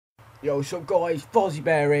Yo, what's up guys, Fozzie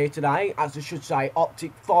Bear here today, as I should say,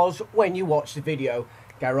 OpTic Foz when you watch the video.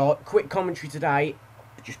 Okay, right, quick commentary today.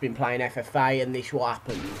 I've just been playing FFA and this what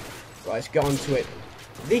happened. Right, let's get on to it.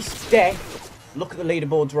 This death, look at the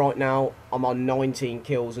leaderboards right now, I'm on 19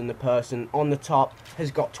 kills and the person on the top has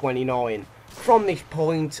got 29. From this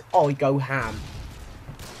point, I go ham.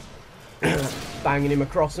 Banging him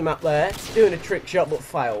across the map there, doing a trick shot but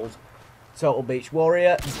failed. Total Beach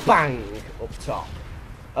Warrior, bang, up top.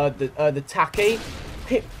 The tacky,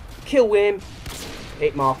 kill him,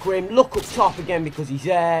 hit marker him, look up top again because he's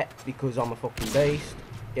there, because I'm a fucking beast.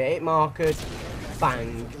 Get hit marked,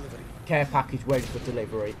 bang, care package ready for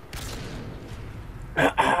delivery.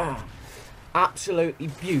 Absolutely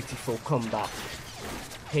beautiful comeback.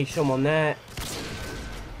 Here's someone there,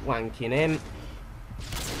 wanking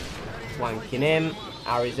him,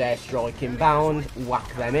 Harry's there striking bound,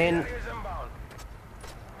 whack them in.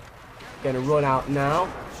 Gonna run out now.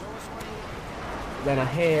 Then I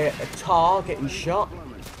hear a tar getting shot.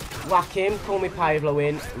 Whack him, call me Pablo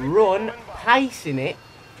in, run, pacing it,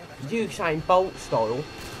 Usain Bolt style,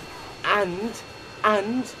 and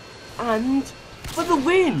for the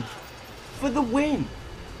win! For the win!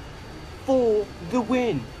 For the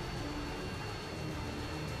win!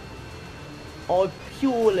 I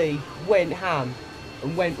purely went ham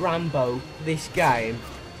and went Rambo this game.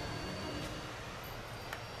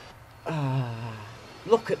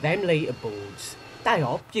 Look at them leaderboards. They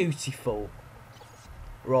are beautiful.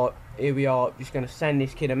 Right, here we are. Just going to send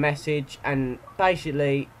this kid a message. And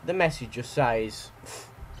basically, the message just says,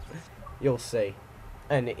 you'll see.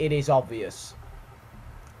 And it is obvious.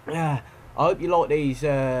 I hope you like these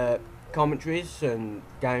commentaries and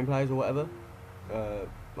gameplays or whatever.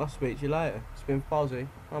 I'll speak to you later. It's been Fozzie.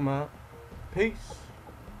 I'm out. Peace.